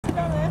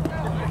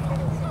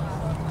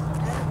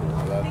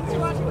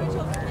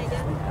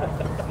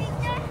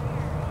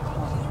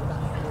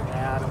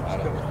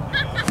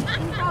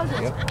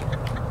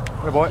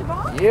Good boy.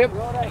 Yep.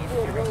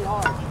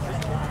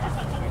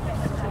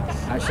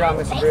 Nice shot,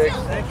 Mr. Briggs. A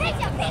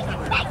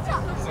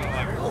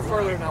little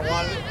further than I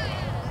wanted.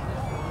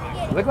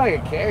 Looked like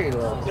a carry,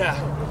 though. Yeah.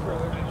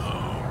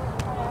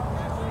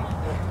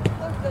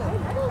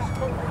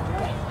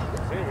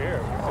 Same here.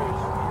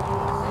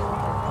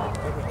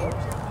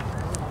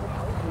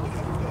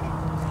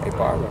 Hey,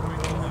 Barlow.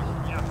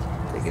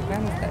 Take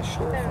advantage of that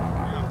short front.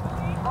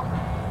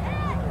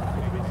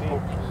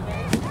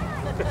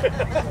 You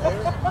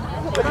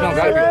don't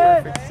gotta be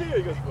perfect.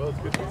 He goes, well, it's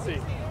good to see.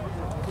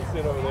 He's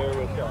sitting over there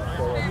with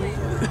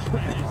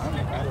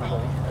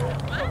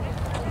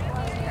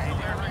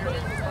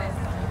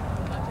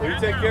Well, you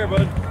take care,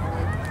 bud.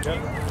 Yep.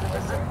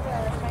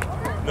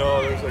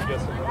 No, there's, I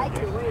guess,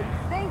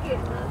 Thank you.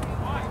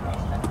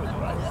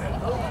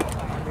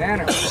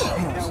 Tanner.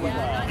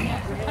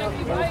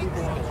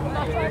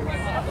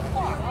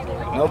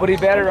 Nobody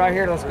better right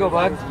here. Let's go,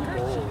 bud. We got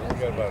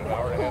about an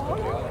hour and a half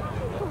to go.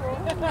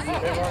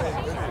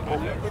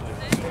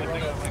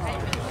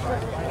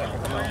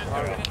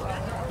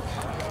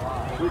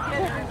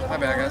 Hi,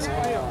 bad guys.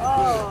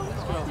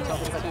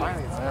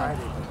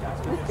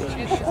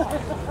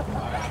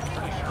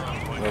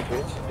 No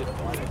pitch.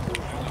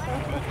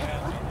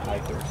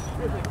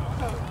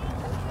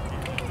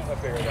 I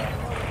figured out.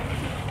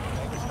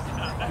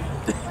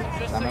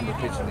 I remember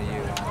pitching to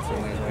you. That's the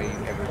only way you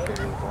ever threw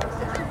the ball.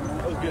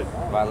 That was good.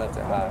 If I left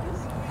it high.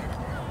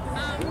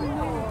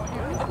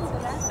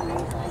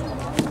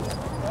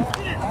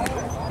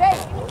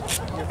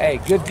 Hey,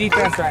 good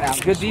defense right now.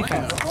 Good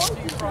defense.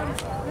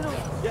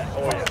 Yeah.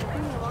 Oh, yeah.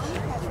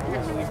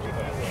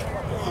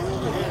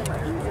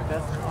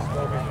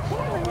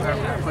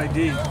 Play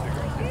D. Oh,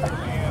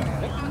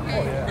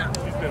 yeah.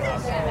 He's been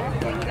awesome.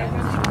 There's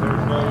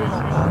no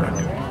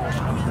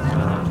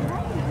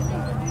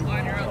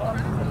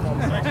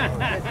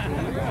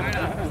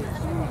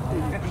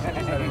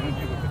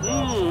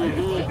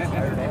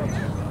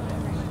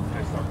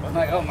I'm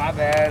like, oh, my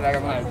bad. Like,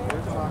 I'm like,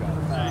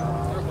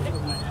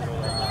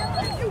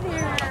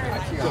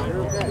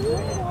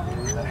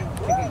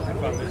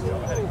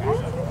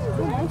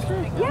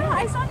 Yeah,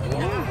 I saw him.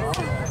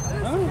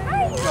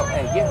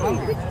 hey, get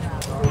hungry.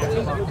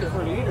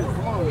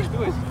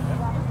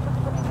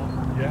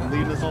 Yeah,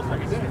 leading us all through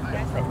dinner. I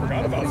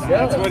forgot about that.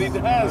 That's what he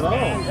does,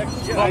 man.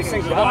 Nice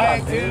and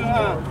quiet, too,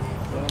 huh?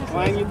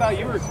 Ryan, you thought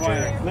you were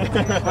quiet. He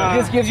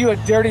just gives you a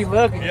dirty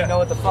look and you know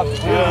what the fuck to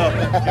do.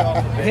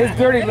 His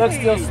dirty look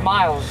still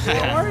smiles.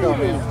 How are you?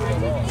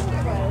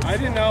 I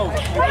didn't know. I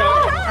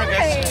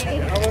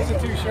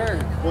wasn't too sure.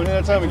 One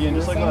at a time again,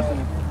 just like last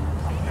time.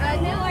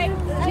 No, I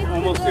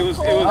Almost, it was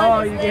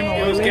Oh, you gave him a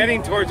it was willy?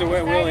 getting towards a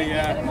wet willy,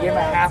 yeah. You gave him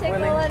a half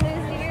willy?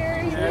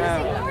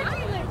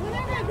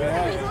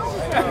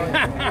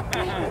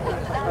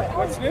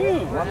 What's new?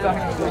 One time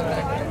he was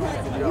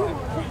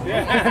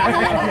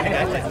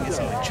Get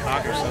some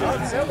chalk or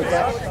something.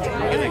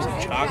 Get some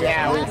chalk.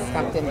 Yeah, we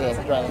stumped into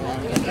it, brother.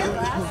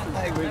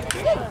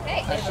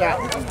 A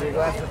shot with some big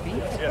glass of beef. No,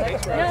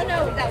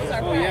 that was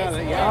our Oh, yeah,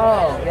 yeah.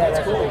 Oh, yeah,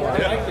 that's cool. I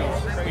like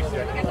those.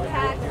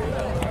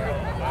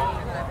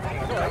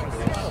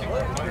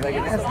 Like,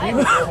 that's deep. I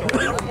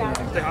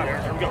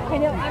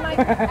know, I might,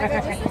 I got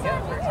just this one.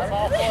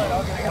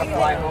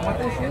 Fly home with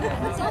this shit?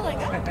 That's all I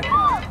got.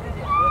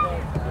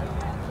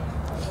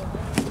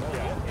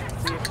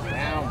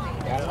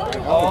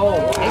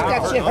 Oh, Ain't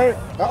that shit hurt?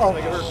 Uh-oh. Oh,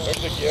 you There's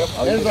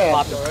just that.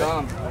 popped his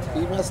thumb.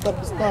 He messed up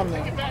his thumb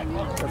now.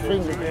 Or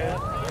finger.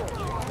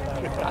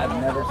 I've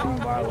never seen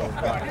Barlow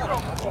cry.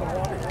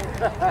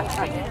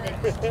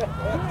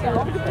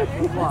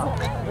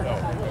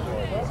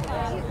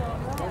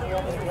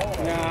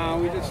 No,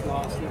 we just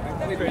lost it.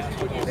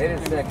 They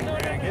did second.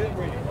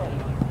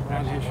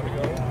 Not his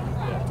shirt.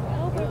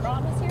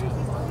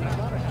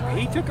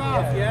 He took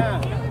off,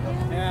 yeah.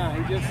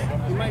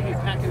 Yeah, he might be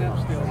packing up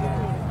still. I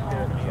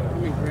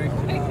mean, Greg.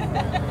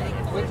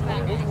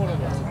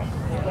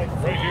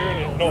 Right here,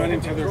 and no, Run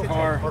into their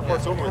car. Our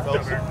court's over with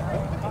us.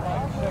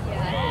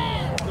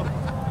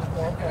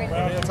 Right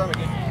at a time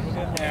again.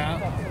 Yeah.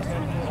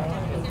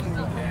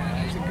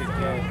 Yeah, he's a good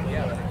kid.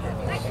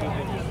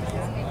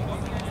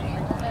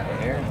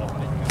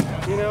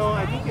 You know,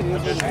 I think it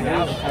is. And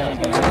now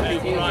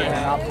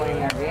they're not playing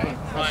their game.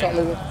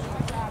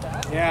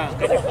 Yeah.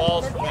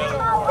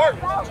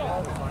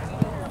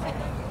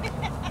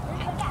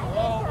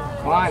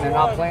 Fine, they're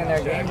not playing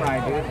their game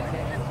right, dude.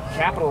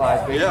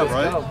 Capitalize, baby. Yeah, Let's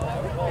right. go.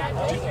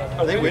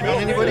 Are they waiting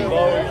on anybody?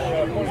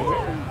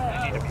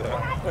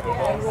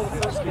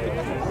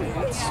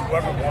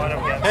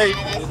 Hey,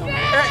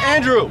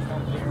 Andrew,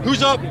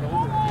 who's up?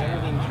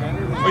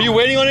 Are you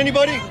waiting on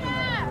anybody?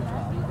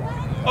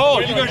 Oh,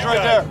 you guys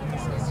right there.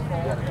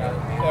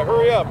 Yeah,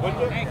 hurry up, would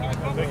you?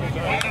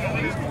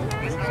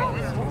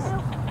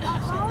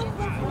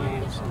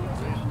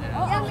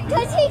 Yeah,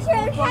 because he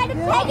tried to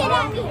peg it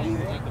at me.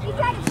 He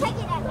tried to peg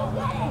it at me.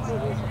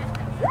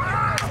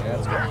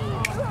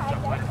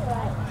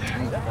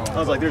 I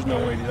was like, there's no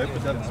way, dude. I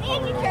put that in the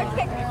spot right.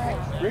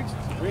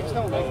 Riggs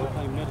don't like to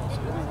play middle, so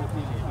we don't need to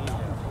be.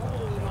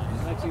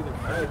 He likes It's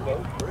either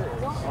boat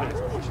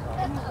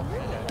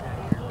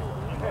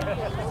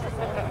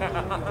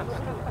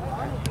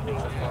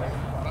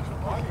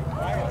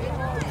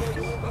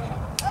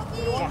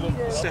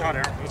Stay hot,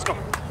 Aaron. Let's go.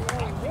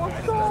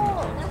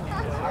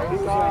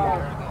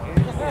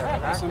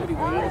 Somebody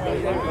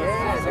waited.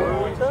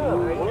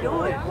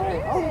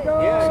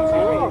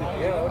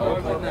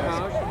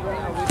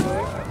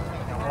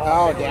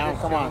 Oh, down.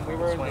 Come on.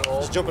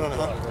 Just jumping on the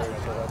hunt.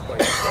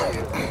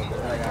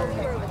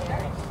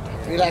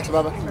 Relax,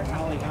 Bubba.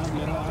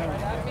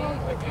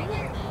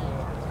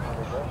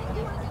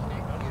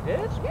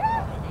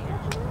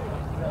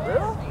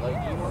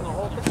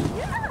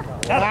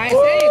 Nice.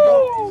 There you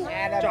go.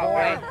 Atta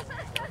boy.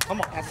 Come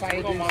on. That's how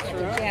you do the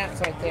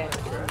chance right there.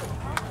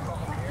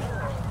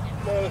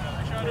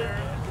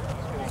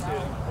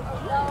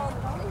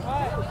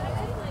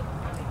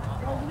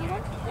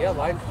 Yeah,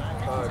 life's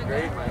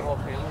great. My whole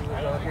family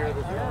was out here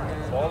this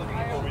morning. All the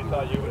people we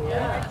thought you would.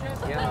 Yeah,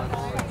 and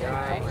all the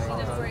guys.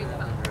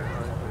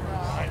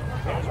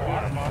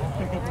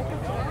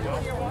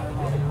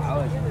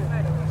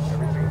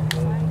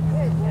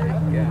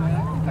 Yeah,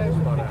 I just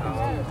bought a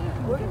house.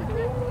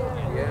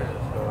 Yeah,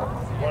 so.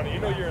 Ronnie, you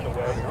know you're in the way.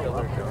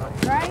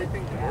 Right?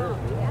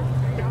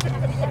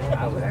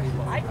 I would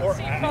actually. I can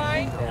see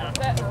mine.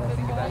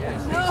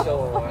 So,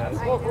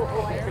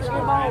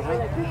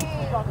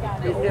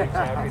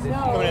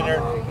 Coming in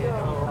there.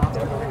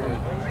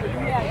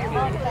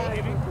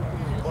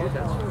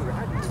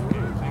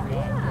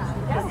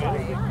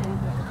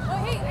 Oh,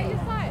 hey, I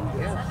just saw it.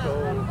 yeah, so.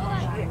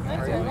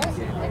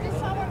 I just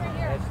saw one right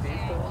here.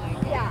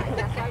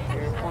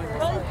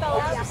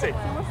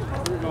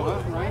 Go,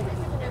 huh, Ryan?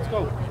 Let's go.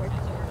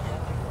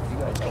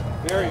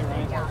 Very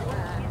right.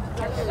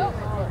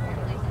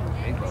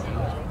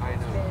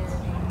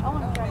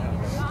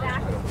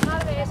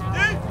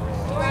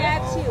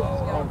 That's you.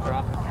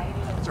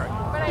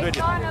 But I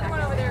saw another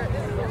one over there.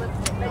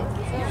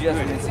 You just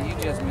missed it. You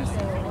just missed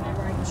it.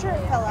 I'm sure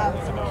it fell out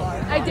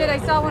somewhere. I did. I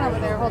saw one over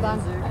there. Hold on.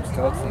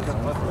 Totally.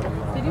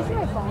 Did you see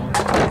my phone?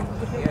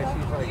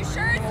 You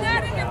sure it's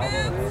not in your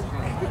boobs?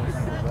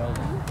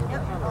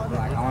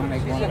 Like, I want to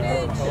make one of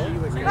those. Oh,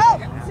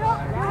 no,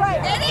 you're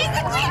right. It is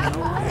a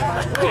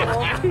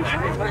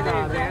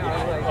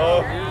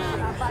Oh.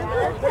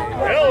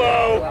 Hello.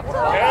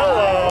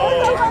 Hello.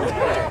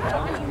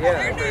 Yeah.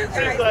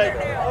 She's like,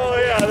 oh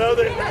yeah, no,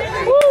 they.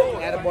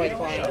 Atta boy,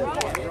 fine.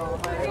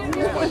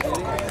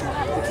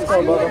 Let's go,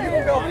 Bubba.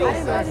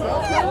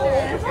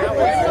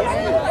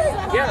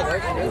 Yeah,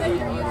 that's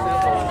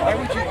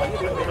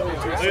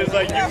So it's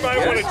like, you might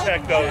want to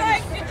check those.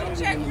 Did you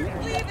check?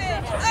 Leave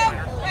it. Oh,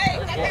 wait.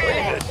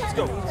 Let's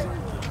go.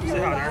 Stay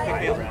hot,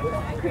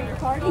 Aaron. Good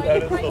deal. That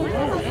is the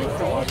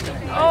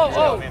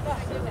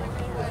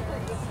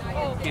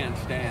can't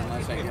stand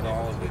unless I get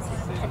all of it.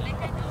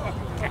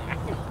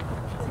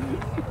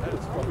 That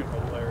is fucking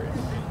hilarious.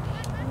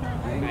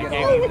 I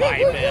gave you my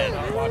bed.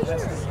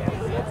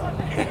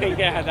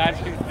 Yeah,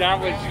 that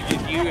was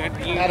you.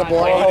 Atta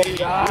boy. You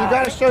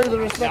gotta show you the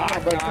respect now,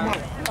 buddy. Come on.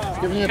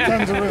 Giving you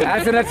tons of room.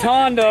 That's an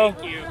Atondo.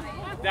 Thank you.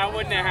 That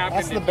wouldn't have happened.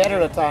 That's the better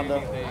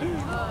Atondo.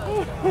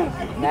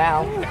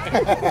 Now.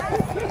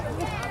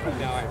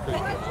 No, I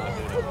appreciate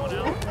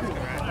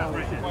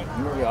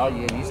Remember, all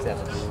you used to have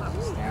to do was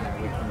just stand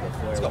there waiting for the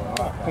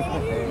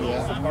flare went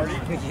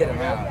off. To get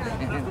him out.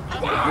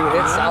 Dude,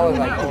 it's solid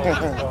like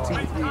 2,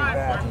 3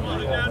 back.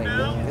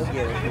 He'll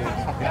get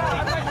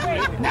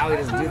it. Now he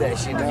doesn't do that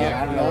shit again. I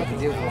don't know what to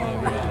do for him.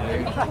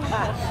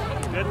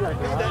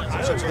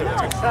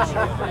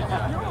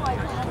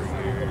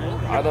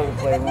 I'd love to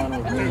play one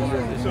with me and you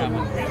and him.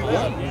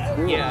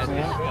 Yeah,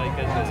 just like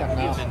as a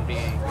human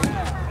being.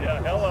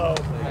 Yeah, hello.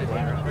 A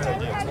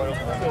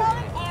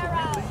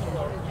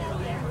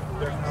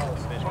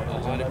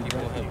lot of people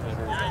have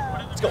better.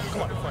 Let's go.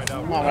 Come on. Find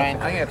out. Come on, Ryan.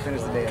 I think I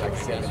finished the day at like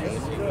 7, 8.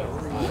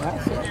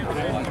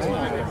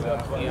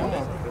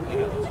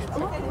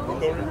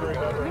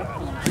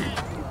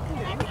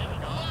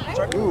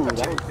 Ooh,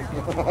 that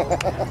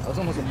That was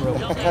almost a broke.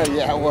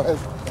 yeah, it was.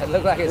 It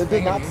looked like It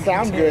did not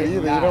sound good either.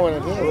 You know what it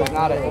It was is?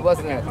 not. It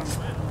wasn't a.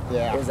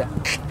 Yeah. It was a.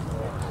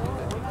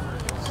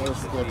 It was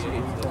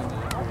sketchy.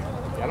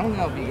 I don't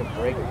know if you can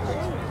break it.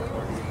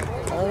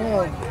 I don't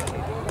know.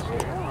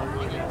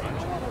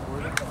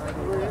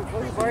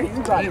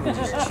 You probably would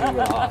just chew it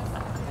off.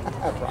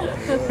 I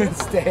probably would.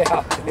 Stay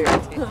out there.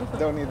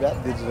 Don't need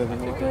that digit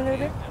anymore. He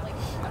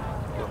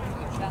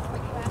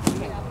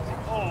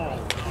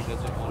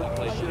doesn't want to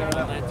play shit on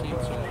that team,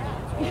 so.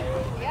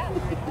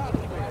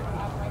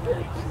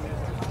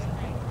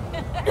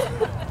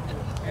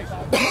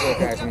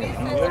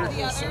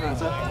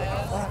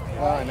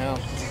 Oh, I know.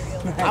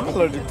 I'm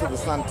allergic to the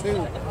sun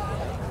too.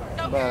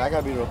 But I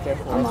gotta be real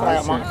careful.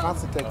 That's why I'm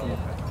constantly taking it.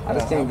 I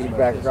just can't get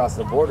back across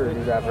the border,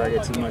 dude, after I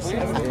get too much sun. I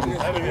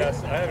haven't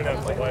asked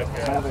my wife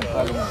yet. I haven't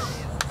fucking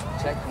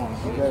checkpoint.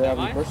 You gotta have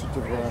your birth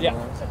certificate on. Yeah.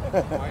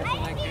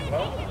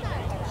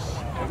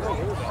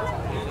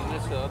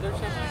 this the other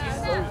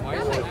semi? Why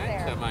is it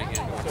that semi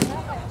again?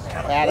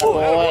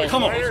 Attaboy.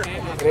 Come on.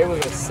 Today was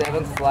the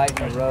 7th flight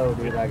in a row,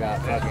 dude. I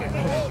got fucking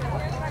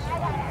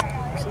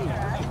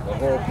the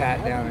whole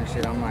pat down and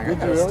shit. I'm like, I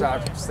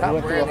gotta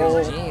stop wearing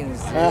these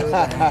jeans, dude.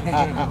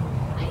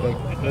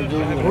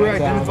 We're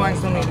identifying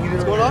something either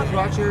in your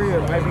crotch area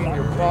or maybe in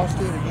your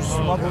prostate. Are you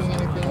smuggling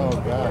anything? Oh,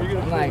 God.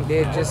 I'm like,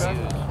 dude, just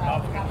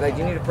like,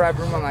 you need a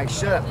private room. I'm like,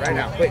 shut up right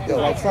now. Quick, go.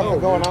 Like something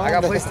going on? I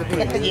got a place to be.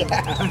 Dude.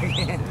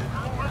 Yeah.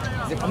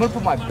 He's like, I'm gonna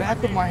put my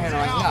back of my hand.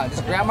 I'm like, no,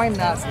 just grab my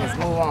nuts and let's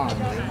move on. Dude.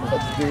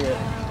 Let's do it.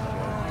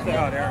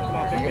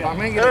 If I'm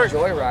gonna get a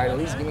joyride, at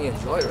least give me a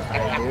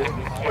joyride, dude.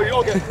 Oh, you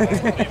okay?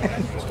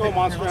 Let's go,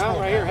 Monster. Huh?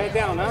 Right here, head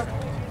down, huh?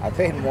 I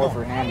paid more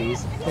for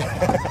handies.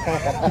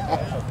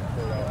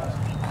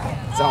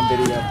 It's on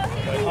video.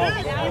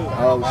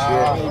 Oh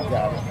shit. You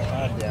got it.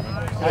 God damn it.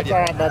 That's all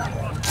right, bud.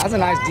 That's a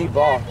nice deep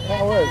ball.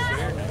 That was.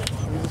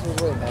 This was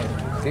really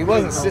nice. He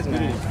wasn't sitting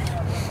there.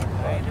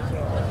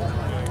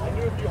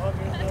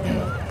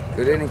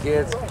 Good inning,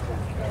 kids.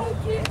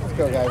 Let's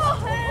go, guys.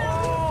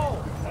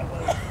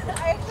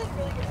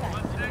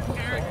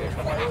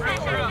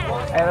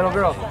 Hey, little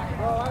girl.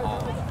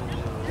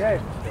 Jay.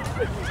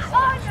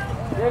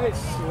 Give it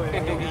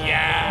swing.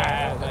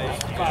 Yeah.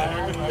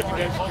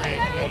 That's great.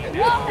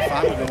 If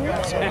I'm going to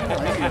so I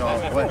get all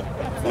wet.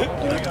 I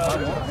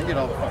get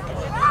all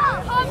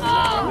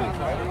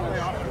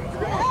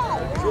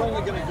You're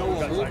only going to go a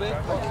little bit,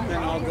 then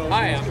I'll go.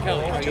 Hi, I'm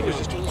Kelly. How you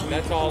doing?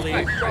 That's all the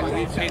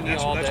we've seen you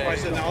all day. That's why I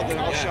said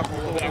I'll shuffle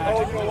a little bit.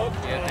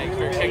 Yeah, thanks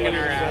for kicking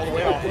her ass.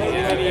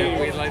 Yeah,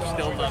 we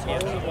still love you.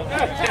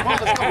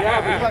 Yeah,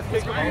 we left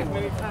kick her ass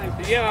many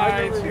times. Yeah,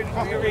 it's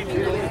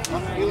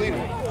You leave it.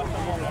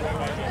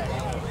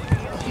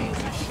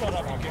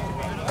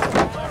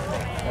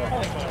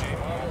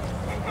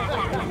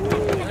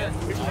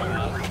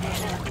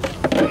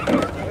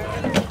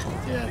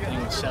 Yeah,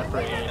 things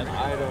separated. I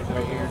don't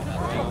know here.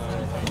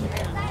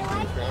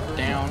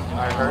 Down, and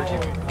I heard you.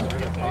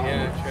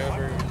 Yeah,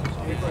 Trevor.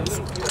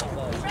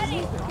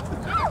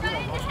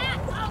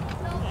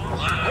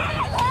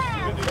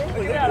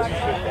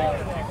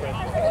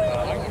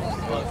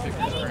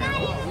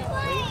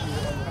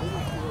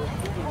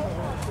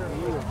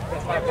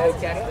 That's my go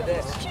catch the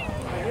disc.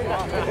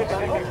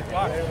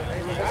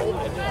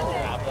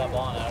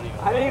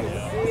 I didn't even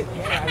see it.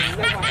 Yeah, I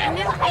stuck my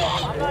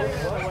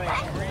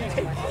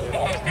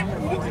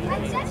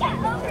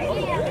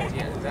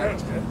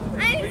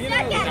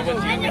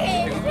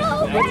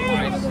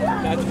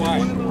That's why.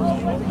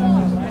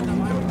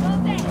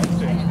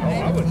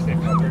 I would stick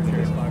up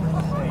there.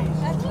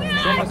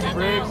 So much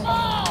Briggs.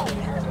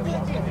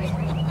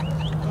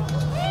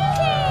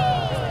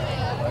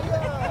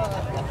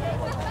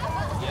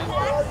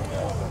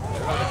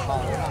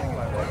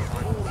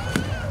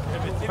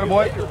 Hey,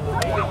 boy.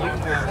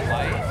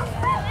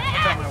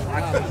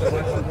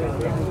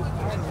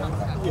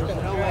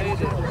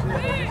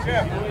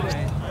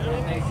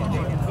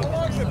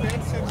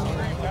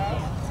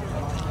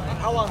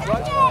 How long,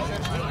 bud?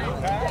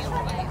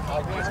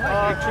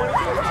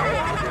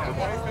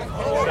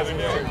 7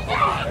 years.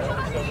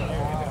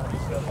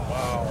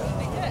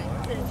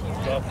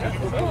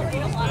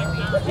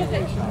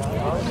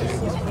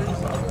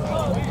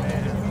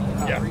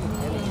 Yeah.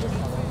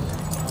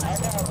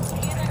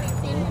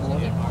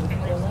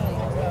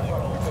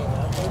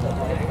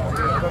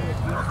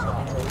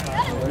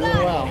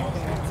 Really well.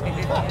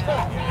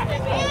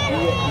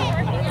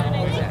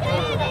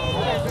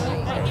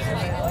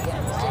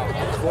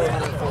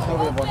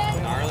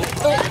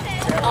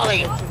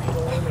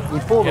 He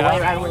pulled it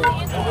right away.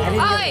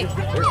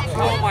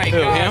 Oh my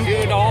God,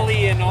 dude,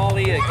 Ollie and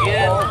Ollie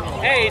again.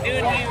 Hey,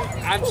 dude,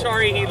 I'm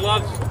sorry he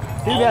loves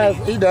He Ollie. does.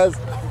 He does.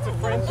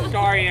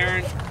 Sorry,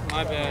 Aaron.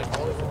 My bad.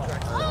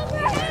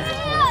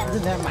 I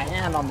didn't have my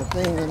hand on the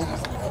thing, and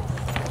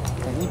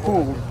he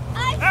pulled.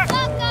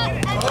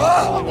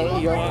 Oh, there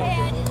you go.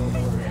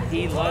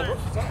 He loves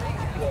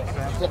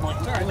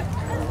monster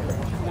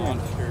dog.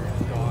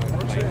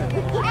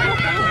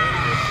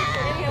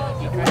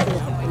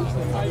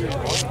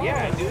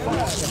 Yeah, dude.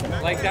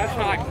 Like, that's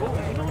not cool.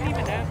 You don't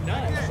even have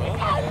nuts, bro.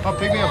 Oh,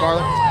 pick me up,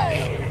 Arlen.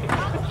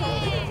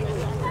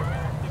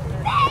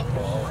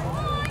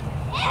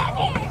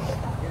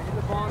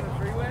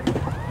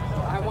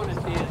 I want to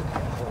see it.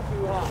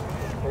 Too hot.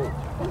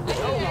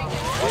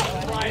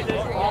 Ride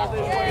this all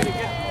this way to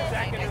get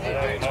second in the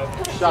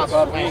race. Shot,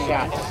 bub. Nice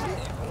shot.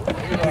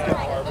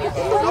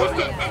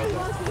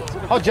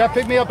 Oh, Jeff,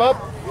 pick me up, bub.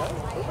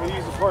 We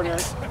use the corner.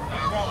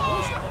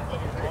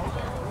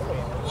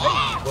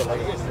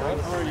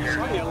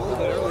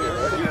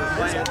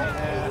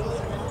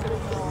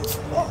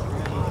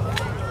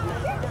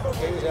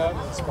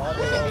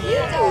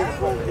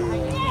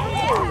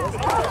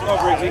 Oh,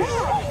 Bridgie.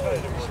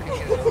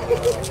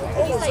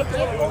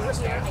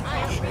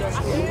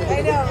 I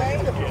know, right?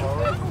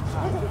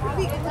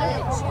 We could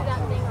chew that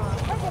thing off.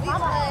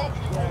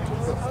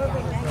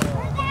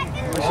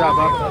 Nice shot,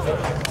 bub.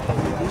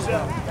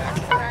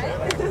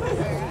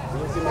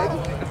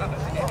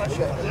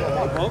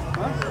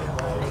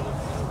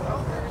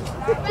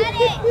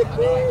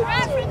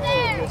 Right from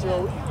there.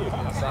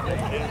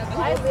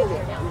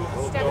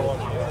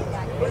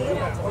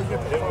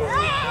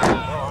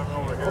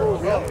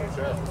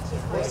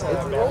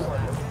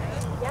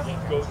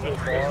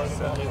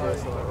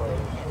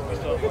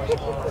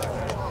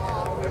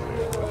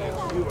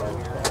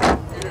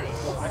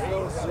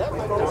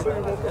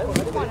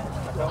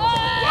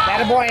 That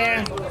a boy,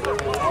 Aaron.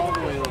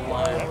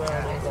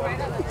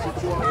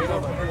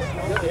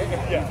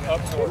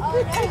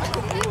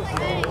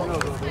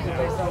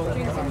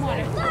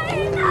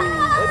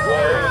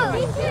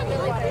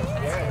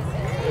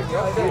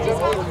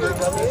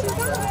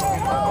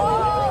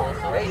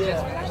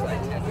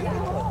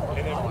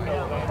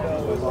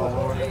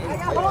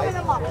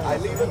 I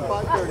leave at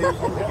 5:30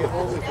 to get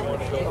home if you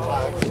want to go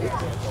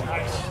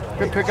 5.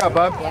 Good pickup,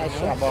 bud. Nice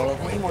shot, Barlow.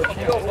 Way more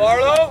chance. Go,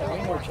 Barlow!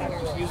 Way more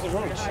chance. Just use the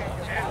roach.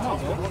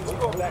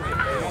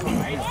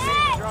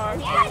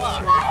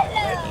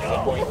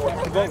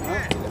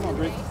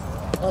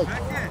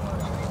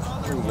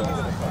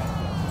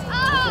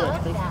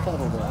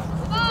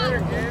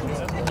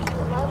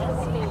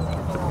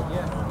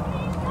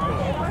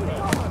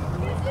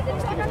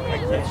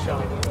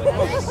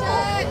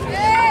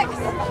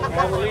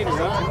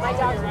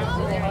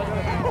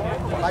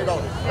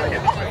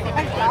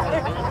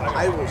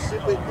 I will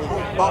sit with the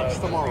box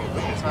tomorrow. He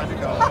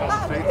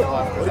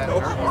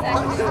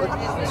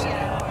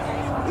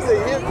said,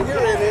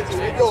 you're in it,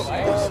 and you go.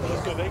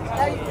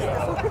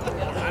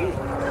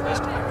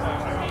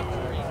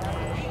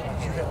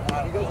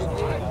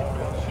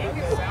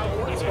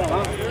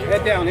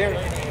 Head down here.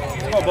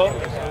 Come on, Bo.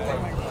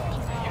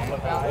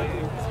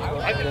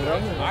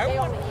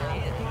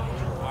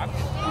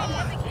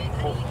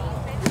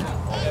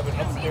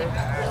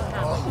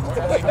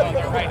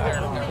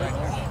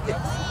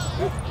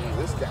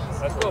 This guy.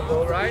 Let's go,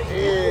 Bo, right?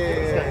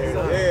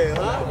 Yeah,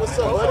 huh? What's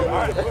up,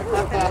 buddy?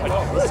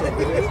 What's up,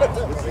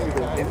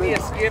 dude? Give me a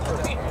skipper.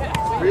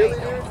 Really,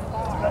 dude?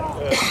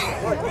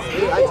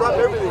 I dropped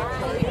everything.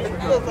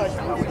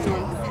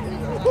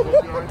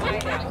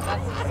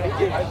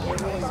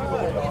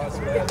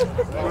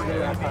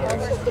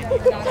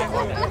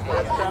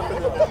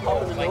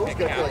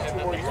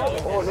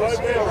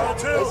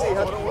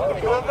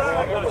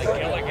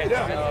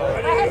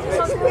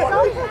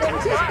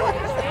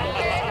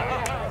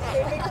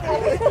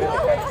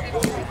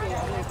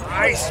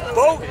 Nice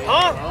boat,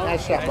 huh?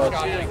 Nice shot, bud.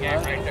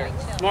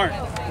 Smart.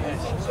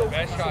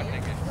 Best shot,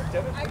 nigga.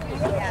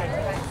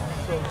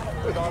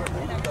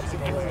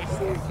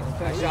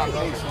 Nice shot,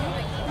 Casey.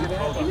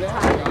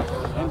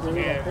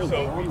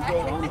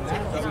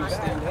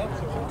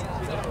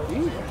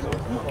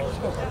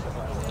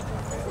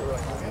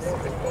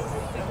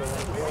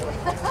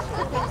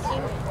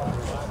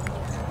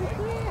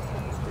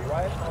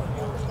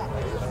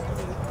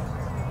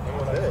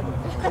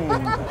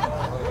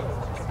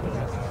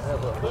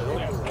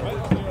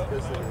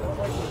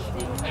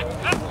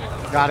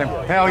 Got him.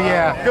 Hell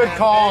yeah. Good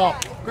call.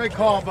 Great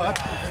call, bud.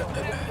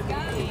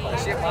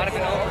 Shit might have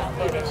been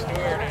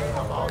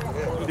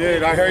over.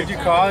 Dude, I heard you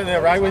call it,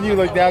 and right when you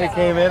looked down, he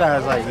came in. I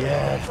was like,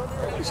 yeah.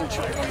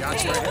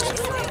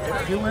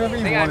 Do whatever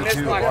you want to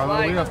do,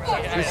 Barlow. We don't,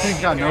 this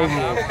thing's got no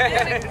rules.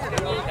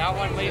 That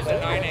one leaves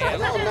at 9 a.m.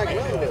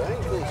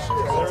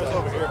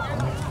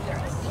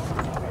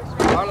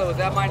 Carlo, was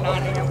that my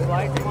 9 a.m.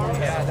 flight tomorrow?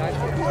 Yeah, that's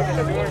what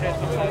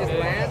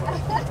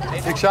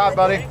land. Big shot,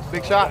 buddy.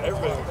 Big shot. Yeah.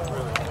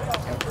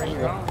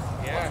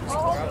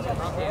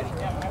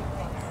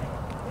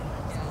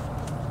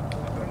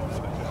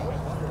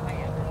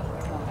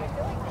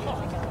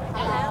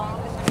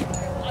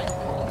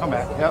 Come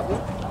back. Yep.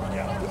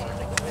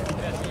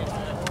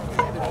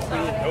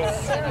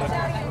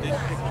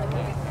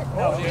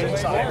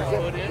 Inside.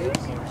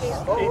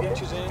 8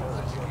 inches in.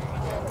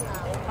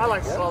 I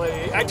like to call it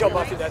 8. I tell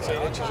Buffy that's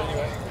 8 inches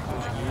anyway.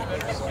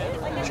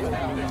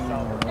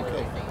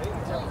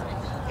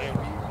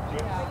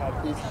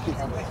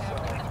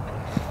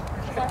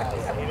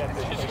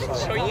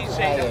 So you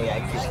say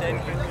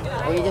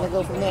Where are you going to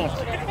go from there? Where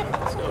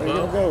are you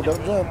going to go?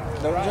 Don't jump.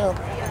 Don't jump.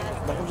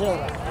 Don't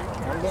jump.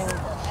 Calm down.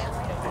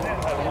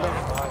 Calm down.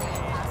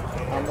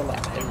 On the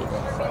left. There you go.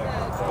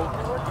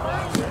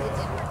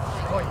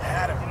 Oh, you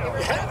had him. You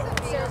had him.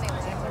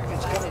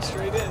 It's coming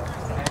straight in.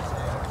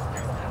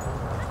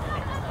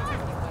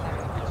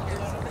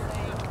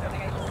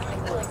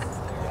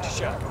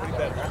 Shot. Nobody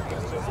better.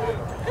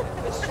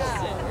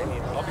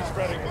 I'll be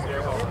spreading this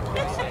air.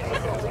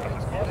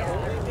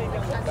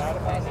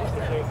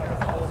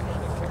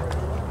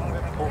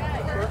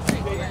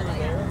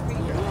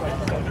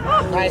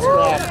 Nice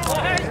grab.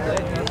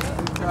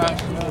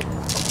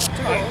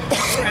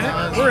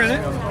 We're in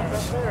it.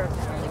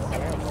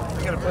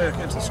 We got to play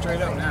against it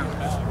straight up now.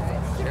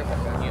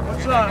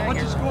 What's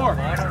your score?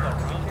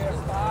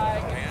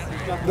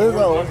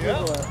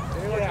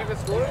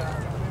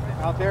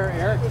 Out there,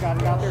 Eric's got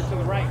it out there to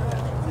the right.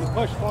 In the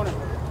push corner.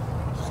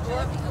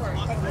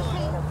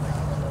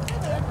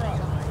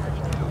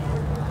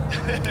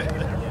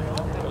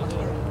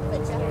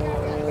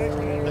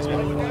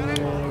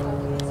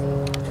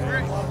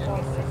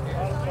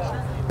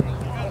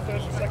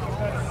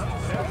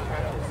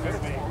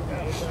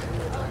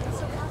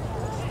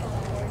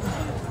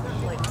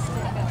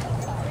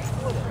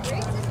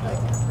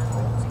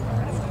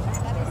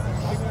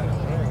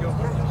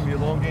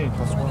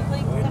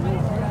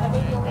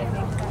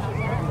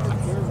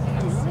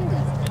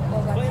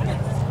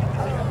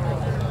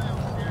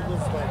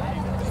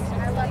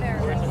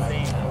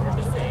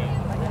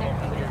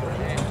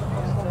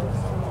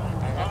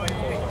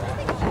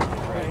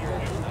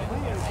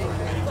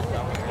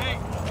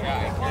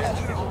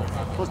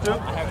 Supposed to?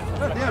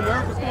 Yeah,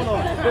 Merrick, what's going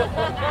on?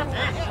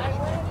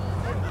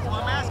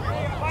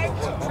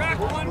 Track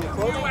one from you,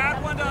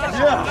 add one to us.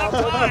 Yeah.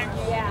 Enough time.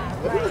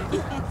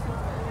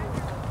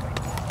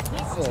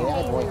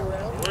 Yeah, boy.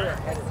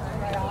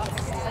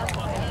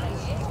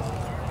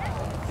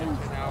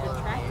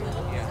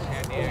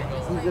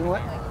 Who's in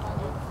what?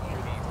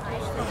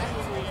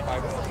 All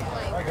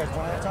right, guys,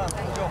 one at a time.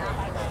 Let's go.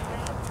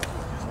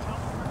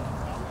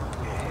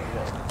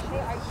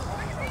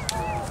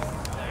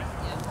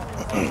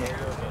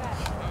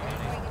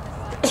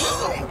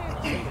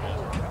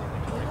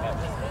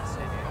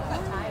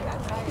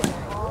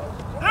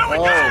 There we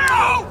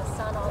go!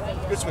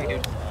 Good swing,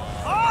 dude.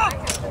 Oh!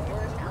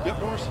 Yep,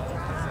 Norris.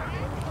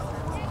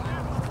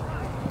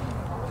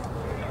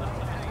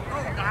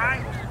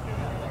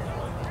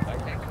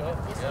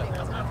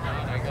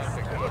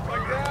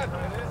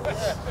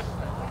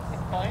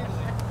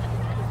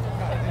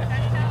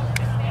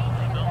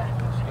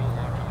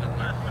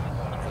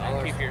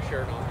 Keep your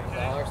shirt on. Is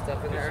all our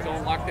stuff in there? Just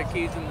don't lock the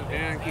keys in the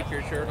van. Keep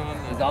your shirt on.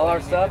 Is all our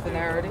stuff in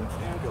there already?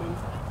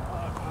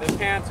 The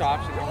pants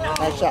optional.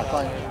 Nice shot,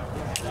 Klein.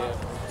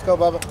 Let's go,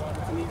 Bubba.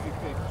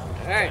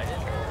 Hey.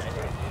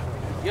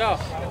 Yo.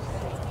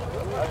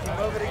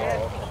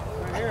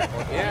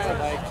 Yeah,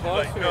 like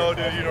closer. No,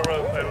 dude, you don't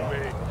run play with me.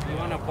 You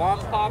want a bomb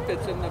pop?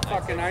 It's in the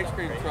fucking ice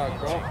cream truck,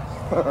 bro.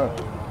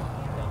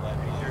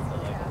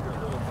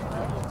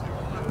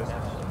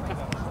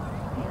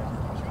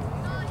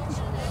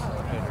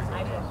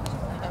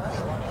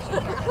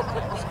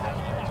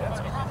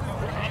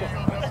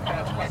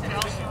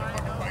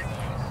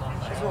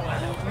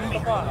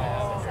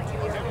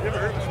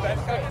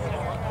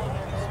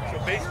 So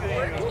basically, you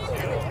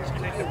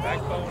take the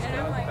backbone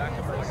back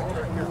of the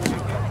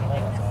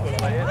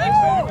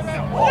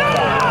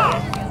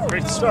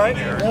great start.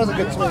 That was a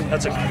good swing.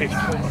 That's a great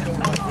swing.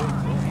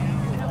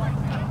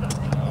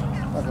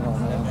 Fucking on,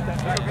 man.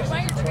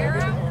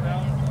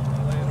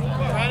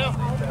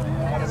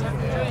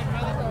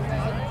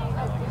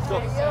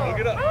 Look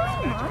it up.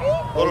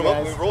 Load him up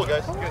and we roll,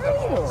 guys.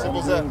 Simple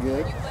as that.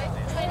 Good.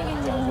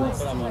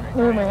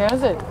 Rumor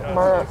has it,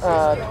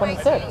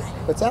 26.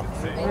 What's that?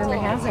 Rumor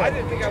has it,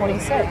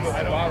 26.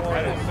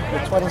 The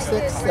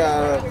 26,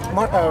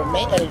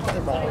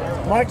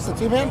 Mark's the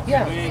two-man?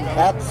 Yeah.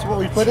 That's what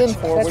we put in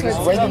for. That's We're just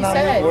what waiting on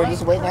said. the, we're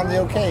just waiting on the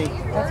okay.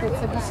 That's what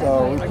Cindy said.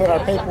 So we put our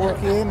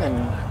paperwork in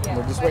and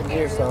we're just waiting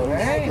here. So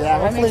right. yeah,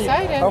 I'm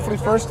excited. hopefully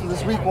first of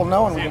this week we'll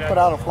know and we can put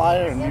out a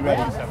flyer and be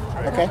ready.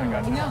 Okay?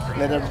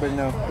 Let everybody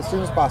know as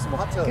soon as possible.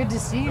 Good to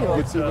see you.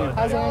 Good to see you.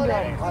 How's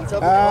everyone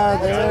doing?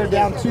 They're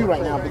down 2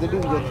 right now, but they're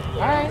doing good. All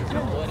right.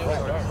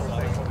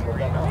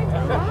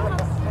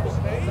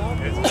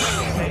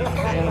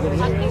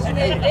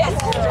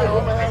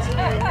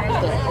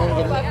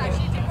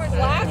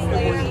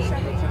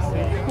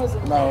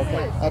 No,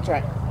 okay. That's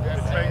right.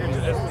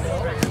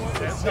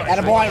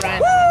 Attaboy,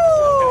 Ryan.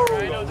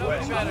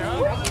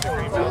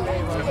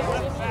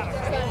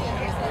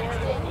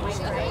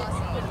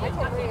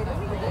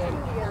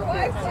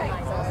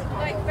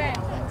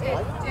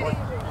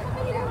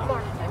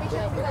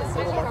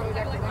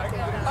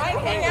 I'd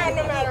hang out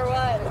no matter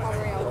what.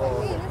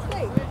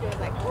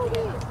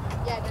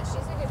 Yeah, no, she's a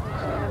good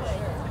friend.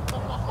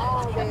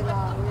 All day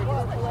long.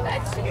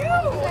 That's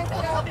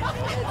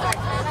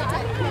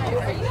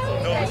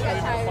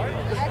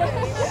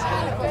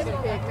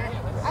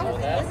I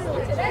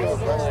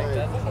was listening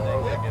today.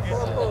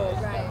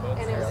 Right.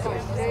 And it was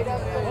going straight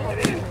up.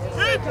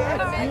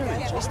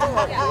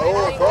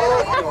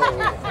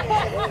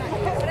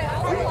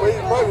 Wait,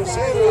 probably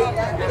see it.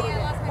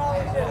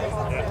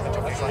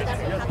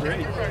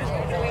 Great.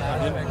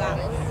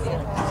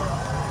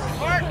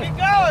 Mark, keep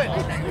going!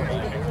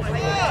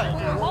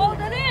 Hold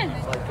it in.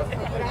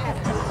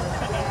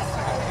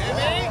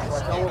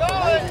 Keep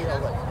going!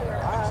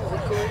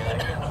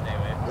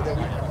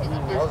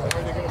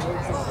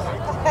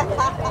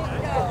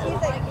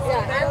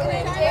 I'm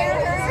going to dare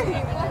her. You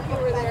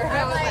were there. I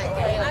was like,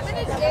 I'm going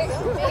to dare.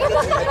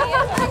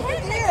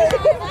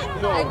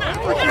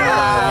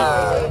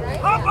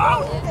 Hop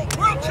out!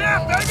 World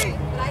champ, baby!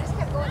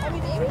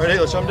 All right, hey,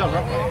 let's shut him down,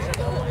 right?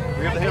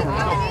 We have the hammer.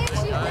 Let's go.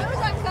 She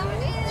knows I'm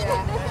coming in.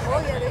 Oh,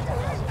 yeah, they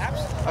told me.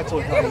 I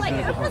told you I was going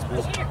to go from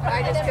school.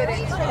 I just couldn't. I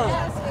just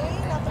couldn't.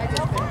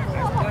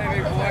 I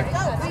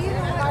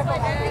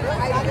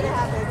didn't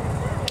have it.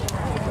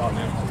 God,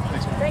 man.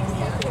 Thanks, man.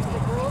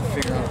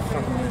 Figure out a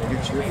fucking way to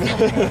get you.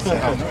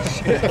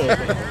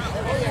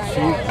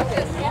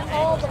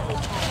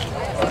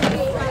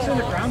 It's in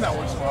the ground that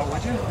works well,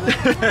 would you?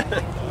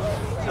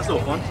 That's a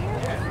little fun.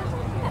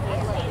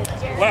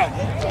 Well,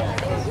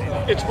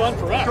 it's fun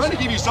for us. I'm trying to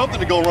give you something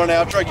to go run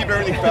out. Try to keep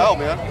everything foul,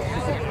 man.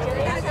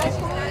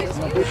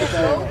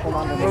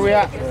 Where we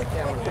at?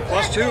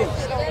 +2.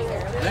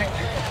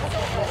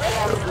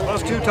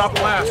 those two, top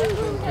and last.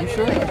 You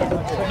sure?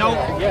 Nope.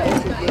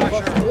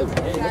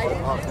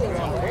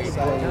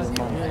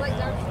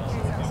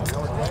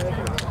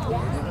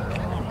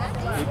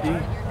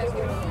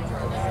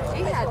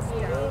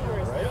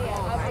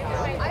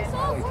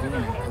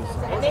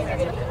 And then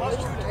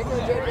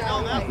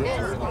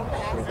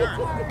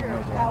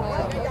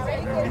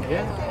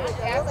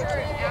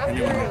when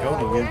you go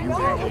to you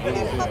have a little bit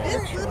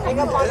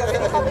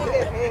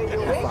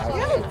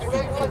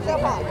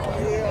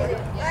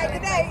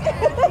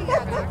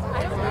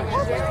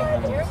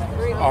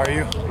Are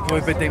you?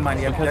 But they might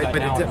have. But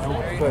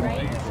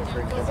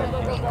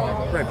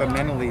right, but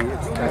mentally,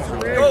 it's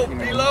Go,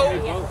 D'Lo.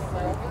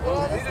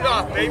 Lead it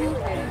off, baby.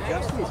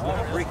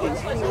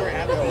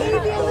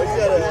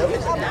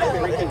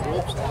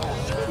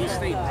 He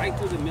stayed right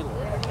through the middle.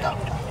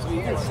 So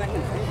you got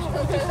second pitch.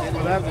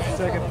 Well, that was the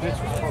second pitch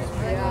was supposed to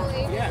be.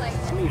 Yeah.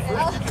 I mean,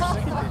 first pitch,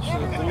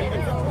 second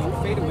pitch. So don't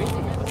fade away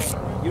from it.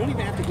 You don't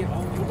even have to get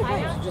all over the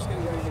base. You just got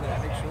to get over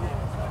that big shoulder.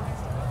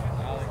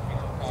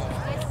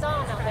 I saw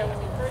him out there when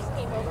we first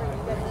came over.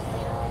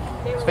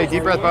 They were Hey,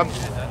 deep breath, bub.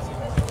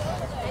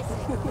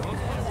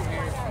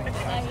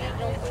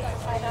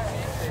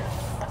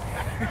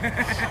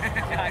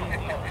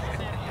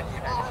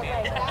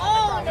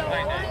 Oh, no.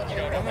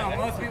 No,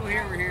 most people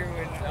here were here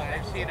when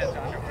they see it as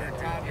underwear.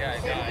 Yeah,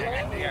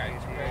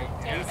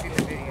 you see the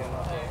video.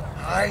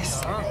 Nice.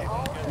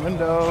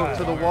 Window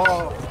to the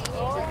wall.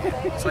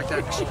 It's like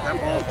that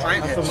ball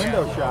trying That's a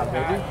window shot,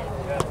 baby.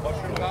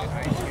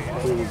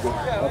 There you go.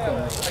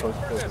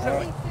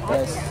 Okay.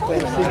 Yes.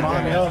 See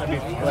Mom Hill to be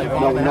like No,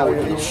 Mom no,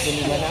 Hill. can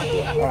you run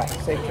out? All right,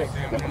 safe trick.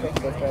 Okay,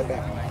 go try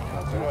back.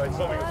 All right,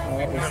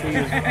 we'll see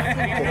you.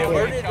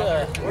 Where did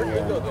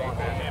Window go?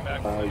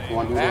 You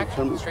want to do that?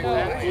 Straight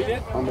back? You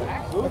did? All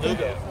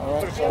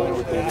right, so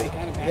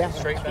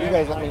yeah, you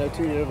guys let me know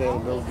too your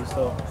availability.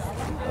 So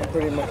I'm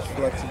pretty much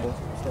flexible.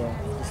 So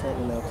just let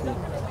me know too.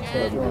 So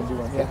if you want to do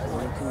one, yeah.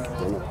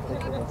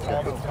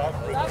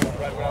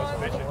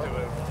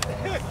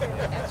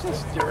 That's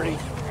just dirty.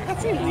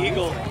 That's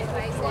illegal.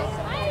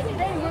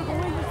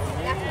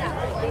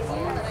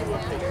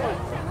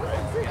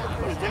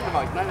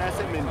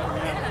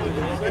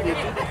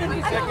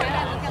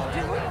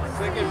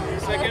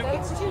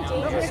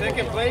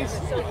 Second place.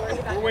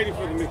 We're waiting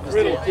for the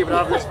McGriddle. Keep it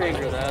off his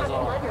finger, that's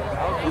all.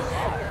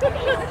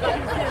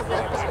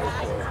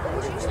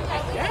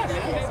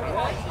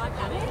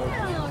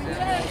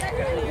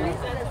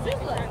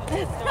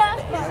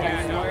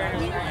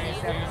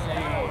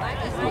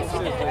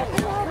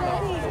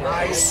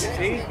 Nice.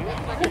 See?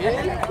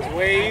 It's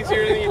way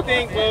easier than you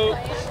think, Bo.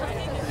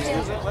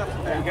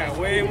 You got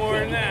way more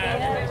than that.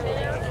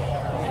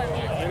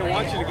 They don't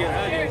want you to get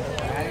hungry.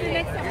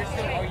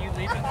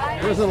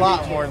 There's a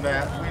lot more than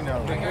that. We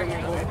know.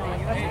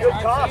 Good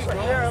toss right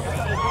there.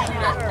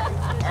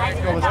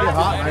 Go, let's get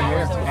hot right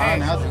here.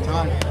 Now's the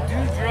time. Do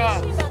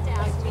drugs.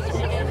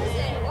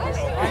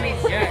 I mean,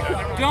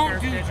 yeah, don't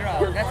do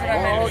drugs. That's what I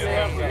meant to say.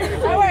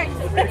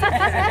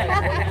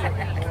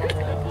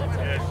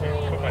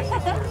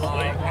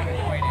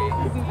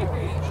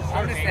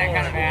 I'm just that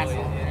kind of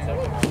asshole.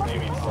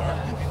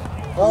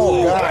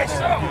 Oh, gosh.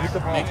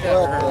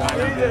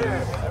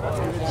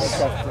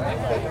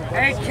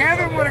 Hey,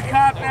 Kevin would have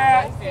caught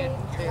that.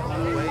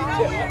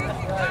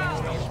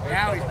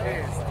 Now he's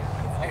pissed.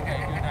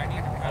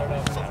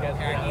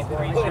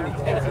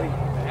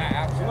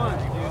 Come on.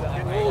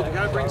 Old, you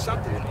gotta bring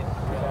something.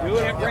 You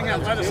can't bring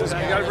athleticism.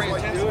 You gotta bring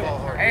intensity.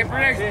 Hey,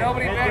 Briggs,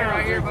 nobody better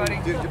right here, buddy.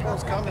 Dude, the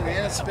ball's coming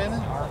and it's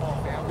spinning.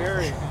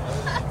 Very.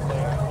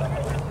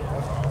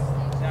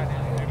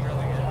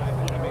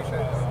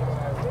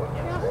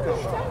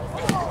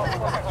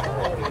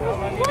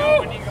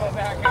 When you go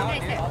back out,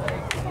 you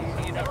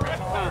need a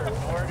rental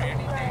or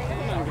anything.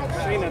 I'm not gonna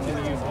say nothing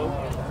to you, Bo.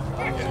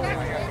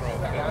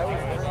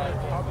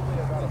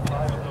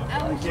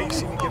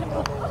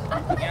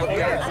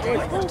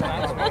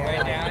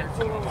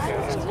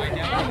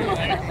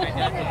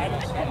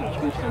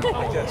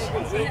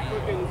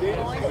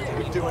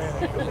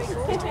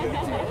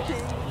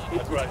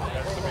 That's right.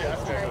 Somebody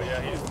asked me, yeah,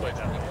 he just played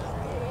down.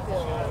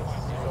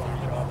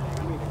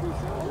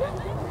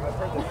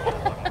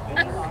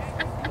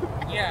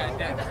 Yeah,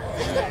 that's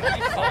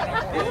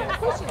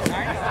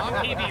I'm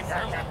PB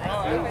Berman, bro.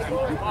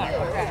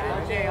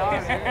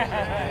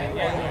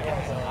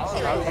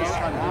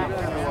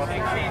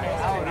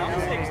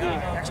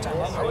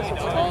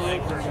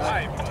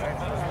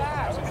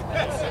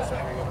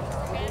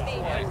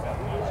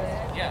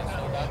 Yeah,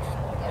 so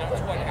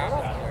that's what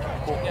happened.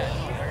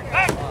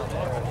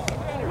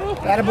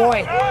 Atta boy.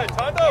 Nice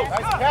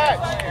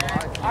catch.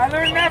 I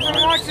learned that from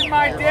watching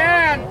my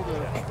dad.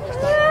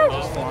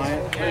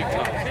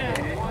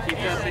 Keep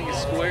that thing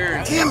square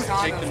and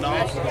take the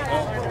knobs of the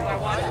ball.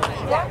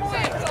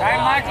 Hey,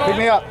 Michael. Pick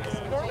me up.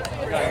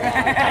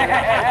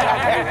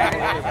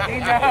 He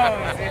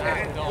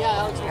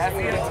knows. That's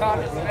the top.